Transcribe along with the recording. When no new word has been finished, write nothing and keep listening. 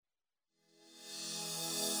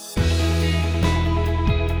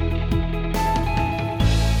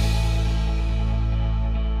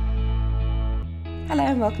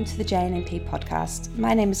and welcome to the JNMP podcast.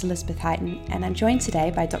 My name is Elizabeth Heighton, and I'm joined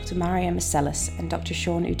today by Dr. Mario Marcellus and Dr.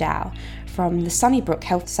 Sean Udall from the Sunnybrook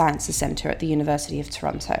Health Sciences Centre at the University of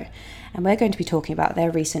Toronto. And we're going to be talking about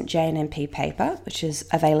their recent JNMP paper, which is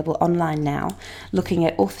available online now, looking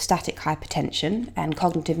at orthostatic hypertension and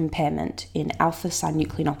cognitive impairment in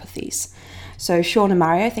alpha-synucleinopathies. So Sean and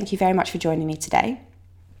Mario, thank you very much for joining me today.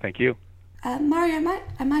 Thank you. Mario,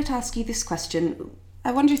 I might ask you this question.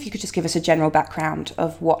 I wonder if you could just give us a general background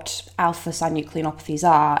of what alpha-synucleinopathies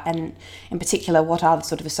are, and in particular, what are the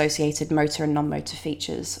sort of associated motor and non-motor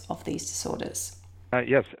features of these disorders?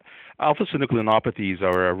 Yes. Alpha-synucleinopathies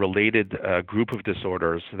are a related group of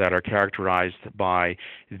disorders that are characterized by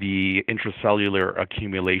the intracellular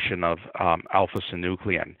accumulation of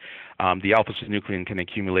alpha-synuclein. The alpha-synuclein can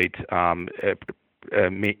accumulate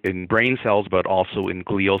in brain cells, but also in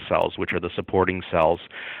glial cells, which are the supporting cells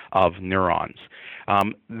of neurons.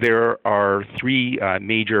 There are three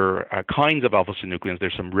major kinds of alpha-synucleins.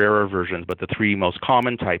 There's some rarer versions, but the three most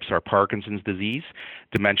common types are Parkinson's disease,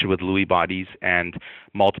 dementia with Lewy bodies, and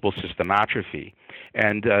multiple system atrophy.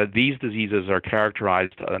 And these diseases are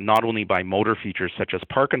characterized not only by motor features such as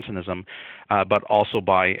Parkinsonism, but also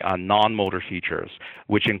by non-motor features,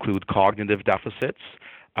 which include cognitive deficits,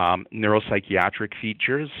 neuropsychiatric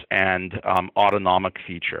features, and autonomic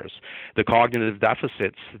features. The cognitive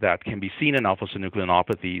deficits that can be seen in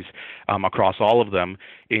alpha-synucleinopathies across all of them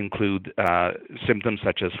include symptoms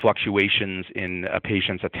such as fluctuations in a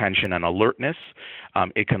patient's attention and alertness.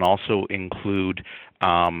 It can also include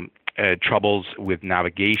troubles with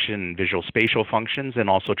navigation and visual spatial functions, and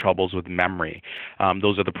also troubles with memory.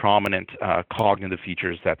 Those are the prominent cognitive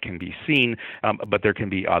features that can be seen, but there can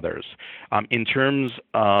be others. In terms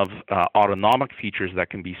of autonomic features that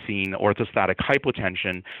can be seen, orthostatic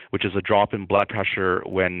hypotension, which is a drop in blood pressure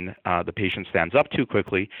when the patient stands up too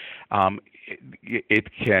quickly, it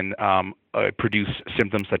can produce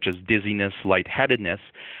symptoms such as dizziness, lightheadedness,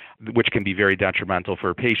 which can be very detrimental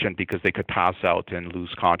for a patient because they could pass out and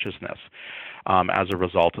lose consciousness as a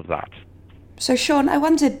result of that. So Sean, I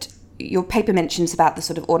wondered, your paper mentions about the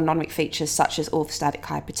sort of autonomic features such as orthostatic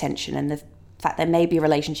hypertension and the fact there may be a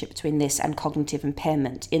relationship between this and cognitive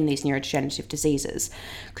impairment in these neurodegenerative diseases.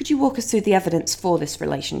 Could you walk us through the evidence for this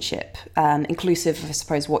relationship, inclusive of, I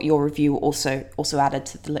suppose, what your review also added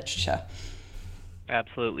to the literature?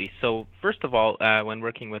 Absolutely. So first of all, when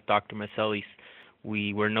working with Dr. Marcellus,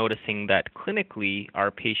 we were noticing that clinically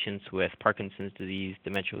our patients with Parkinson's disease,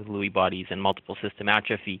 dementia with Lewy bodies, and multiple system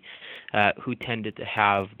atrophy who tended to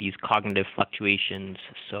have these cognitive fluctuations,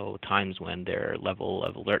 so times when their level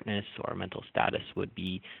of alertness or mental status would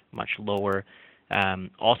be much lower,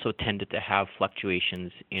 also tended to have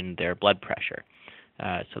fluctuations in their blood pressure.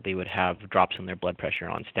 So they would have drops in their blood pressure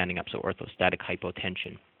on standing up, so orthostatic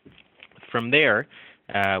hypotension. From there,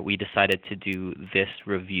 we decided to do this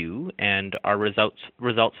review, and our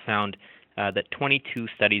results found that 22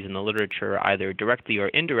 studies in the literature either directly or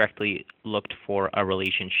indirectly looked for a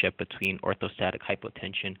relationship between orthostatic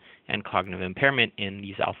hypotension and cognitive impairment in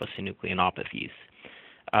these alpha-synucleinopathies.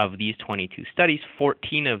 Of these 22 studies,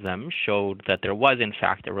 14 of them showed that there was in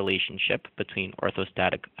fact a relationship between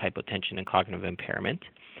orthostatic hypotension and cognitive impairment,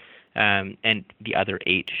 and the other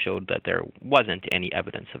 8 showed that there wasn't any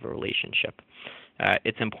evidence of a relationship.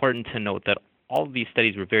 It's important to note that all of these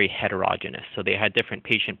studies were very heterogeneous. So they had different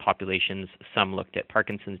patient populations. Some looked at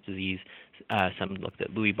Parkinson's disease, some looked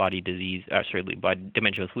at Lewy body disease,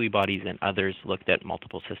 dementia with Lewy bodies, and others looked at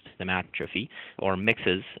multiple system atrophy or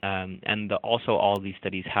mixes. Also all of these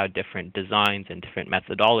studies had different designs and different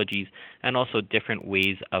methodologies, and also different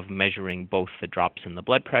ways of measuring both the drops in the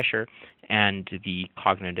blood pressure and the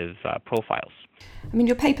cognitive profiles. I mean,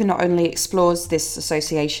 your paper not only explores this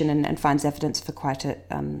association and finds evidence for quite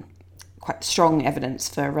strong evidence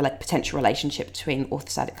for a potential relationship between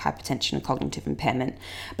orthostatic hypertension and cognitive impairment,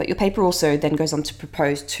 but your paper also then goes on to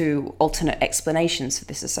propose 2 alternate explanations for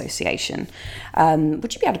this association.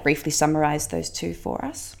 Would you be able to briefly summarize those 2 for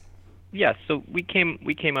us? Yes, so we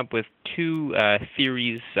came up with 2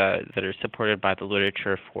 theories that are supported by the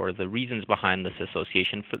literature for the reasons behind this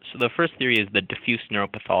association. So the first theory is the diffuse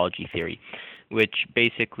neuropathology theory, which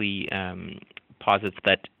basically posits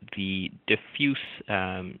that the diffuse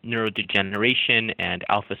neurodegeneration and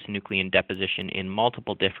alpha-synuclein deposition in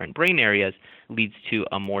multiple different brain areas leads to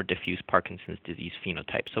a more diffuse Parkinson's disease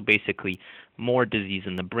phenotype. So basically, more disease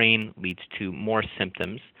in the brain leads to more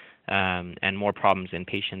symptoms and more problems in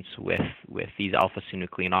patients with these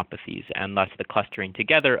alpha-synucleinopathies, and thus the clustering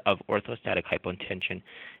together of orthostatic hypotension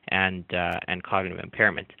and cognitive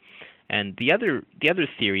impairment. And the other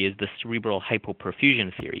theory is the cerebral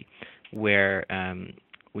hypoperfusion theory, where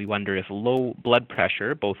we wonder if low blood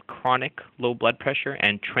pressure, both chronic low blood pressure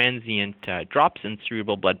and transient drops in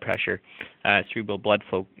cerebral blood pressure, cerebral blood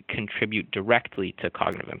flow, contribute directly to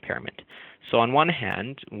cognitive impairment. So on one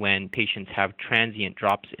hand, when patients have transient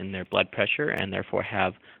drops in their blood pressure and therefore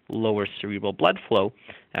have lower cerebral blood flow,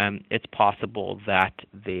 it's possible that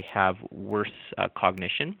they have worse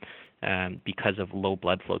cognition because of low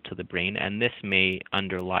blood flow to the brain, and this may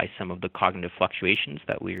underlie some of the cognitive fluctuations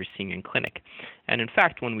that we are seeing in clinic. And in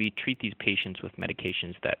fact, when we treat these patients with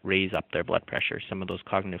medications that raise up their blood pressure, some of those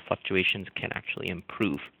cognitive fluctuations can actually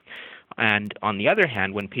improve. And on the other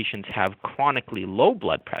hand, when patients have chronically low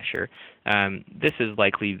blood pressure, this is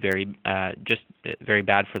likely very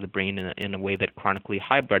bad for the brain in a way that chronically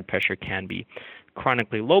high blood pressure can be.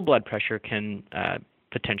 Chronically low blood pressure can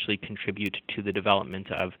potentially contribute to the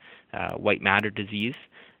development of white matter disease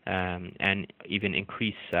and even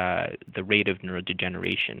increase the rate of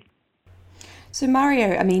neurodegeneration. So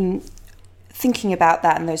Mario, I mean, thinking about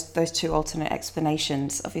that and those two alternate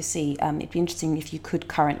explanations, obviously it'd be interesting if you could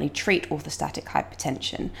currently treat orthostatic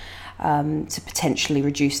hypertension to potentially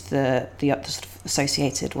reduce the sort of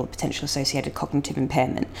associated or potential associated cognitive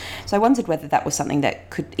impairment. So I wondered whether that was something that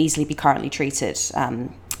could easily be currently treated,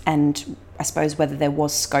 and I suppose whether there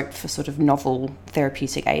was scope for sort of novel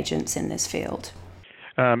therapeutic agents in this field.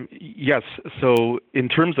 Yes. So in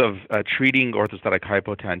terms of treating orthostatic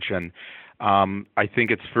hypotension, I think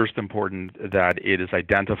it's first important that it is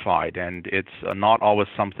identified, and it's not always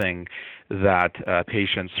something that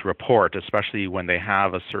patients report, especially when they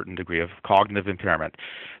have a certain degree of cognitive impairment.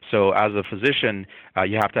 So as a physician,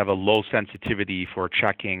 you have to have a low sensitivity for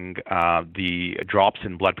checking the drops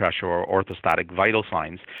in blood pressure or orthostatic vital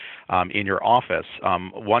signs in your office.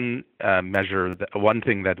 One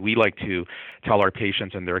thing that we like to tell our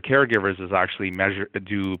patients and their caregivers is actually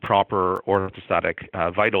do proper orthostatic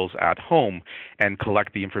vitals at home and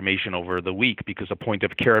collect the information over the week, because a point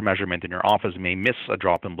of care measurement in your office may miss a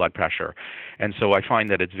drop in blood pressure. And so I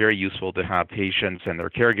find that it's very useful to have patients and their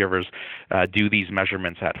caregivers do these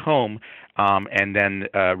measurements at home and then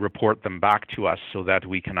report them back to us so that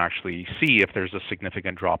we can actually see if there's a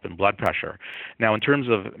significant drop in blood pressure. Now, in terms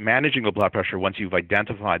of managing the blood pressure, once you've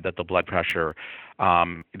identified that the blood pressure,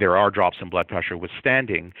 there are drops in blood pressure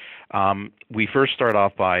withstanding, we first start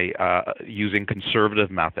off by using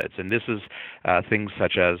conservative methods. And this is things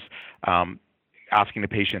such as asking the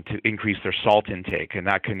patient to increase their salt intake, and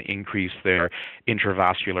that can increase their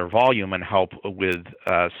intravascular volume and help with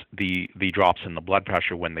the drops in the blood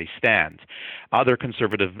pressure when they stand. Other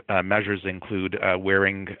conservative measures include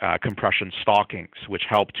wearing compression stockings, which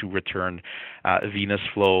help to return venous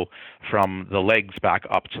flow from the legs back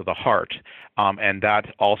up to the heart. And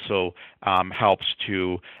that also helps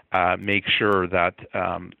to make sure that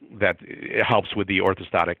it helps with the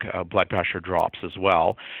orthostatic blood pressure drops as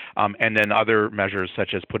well. And then other measures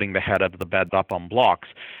such as putting the head of the bed up on blocks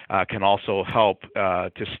can also help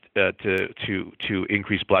to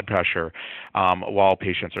increase blood pressure while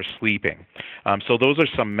patients are sleeping. So those are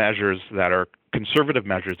some measures that are conservative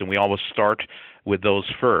measures, and we always start with those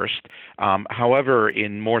first. However,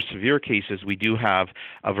 in more severe cases, we do have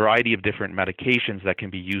a variety of different medications that can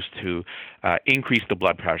be used to increase the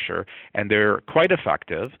blood pressure, and they're quite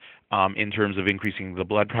effective in terms of increasing the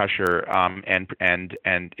blood pressure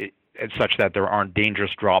and such that there aren't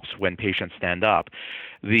dangerous drops when patients stand up.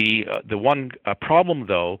 The one problem,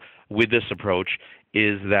 though, with this approach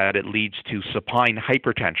is that it leads to supine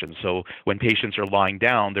hypertension. So when patients are lying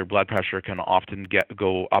down, their blood pressure can often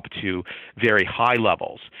go up to very high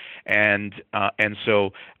levels. And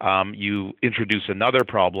so you introduce another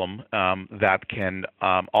problem that can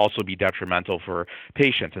also be detrimental for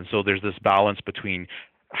patients. And so there's this balance between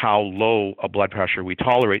how low a blood pressure we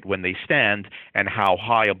tolerate when they stand and how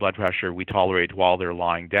high a blood pressure we tolerate while they're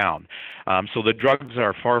lying down. So the drugs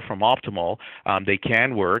are far from optimal. They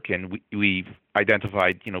can work, and we've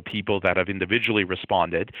identified, people that have individually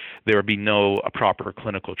responded. There have been no proper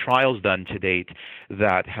clinical trials done to date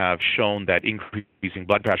that have shown that increasing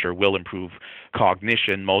blood pressure will improve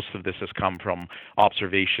cognition. Most of this has come from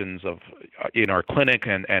observations in our clinic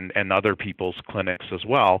and other people's clinics as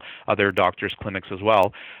well, other doctors' clinics as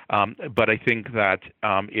well. But I think that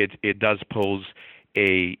it does pose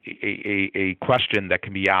a question that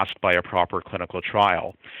can be asked by a proper clinical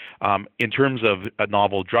trial. In terms of a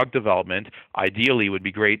novel drug development, ideally it would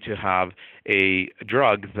be great to have a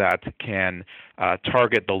drug that can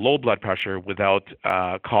target the low blood pressure without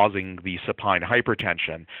causing the supine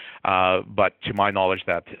hypertension. But to my knowledge,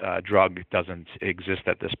 that drug doesn't exist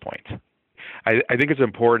at this point. I think it's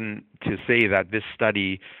important to say that this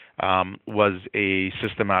study was a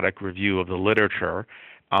systematic review of the literature.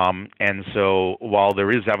 And so while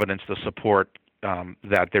there is evidence to support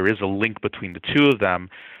that there is a link between the two of them,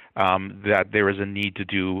 that there is a need to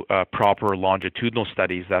do proper longitudinal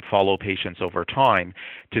studies that follow patients over time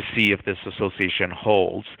to see if this association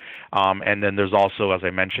holds. And then there's also, as I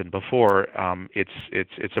mentioned before,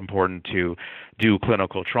 it's important to do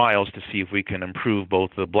clinical trials to see if we can improve both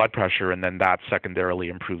the blood pressure, and then that secondarily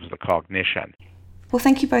improves the cognition. Well,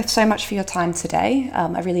 thank you both so much for your time today.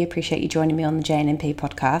 I really appreciate you joining me on the JNNP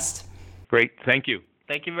podcast. Great, thank you.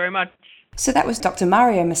 Thank you very much. So that was Dr.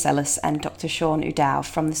 Mario Marcellus and Dr. Sean Udall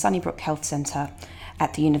from the Sunnybrook Health Centre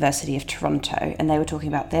at the University of Toronto, and they were talking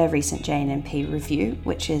about their recent JNNP review,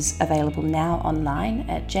 which is available now online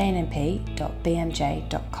at jnnp.bmj.com.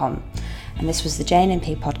 And this was the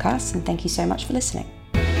JNNP podcast, and thank you so much for listening.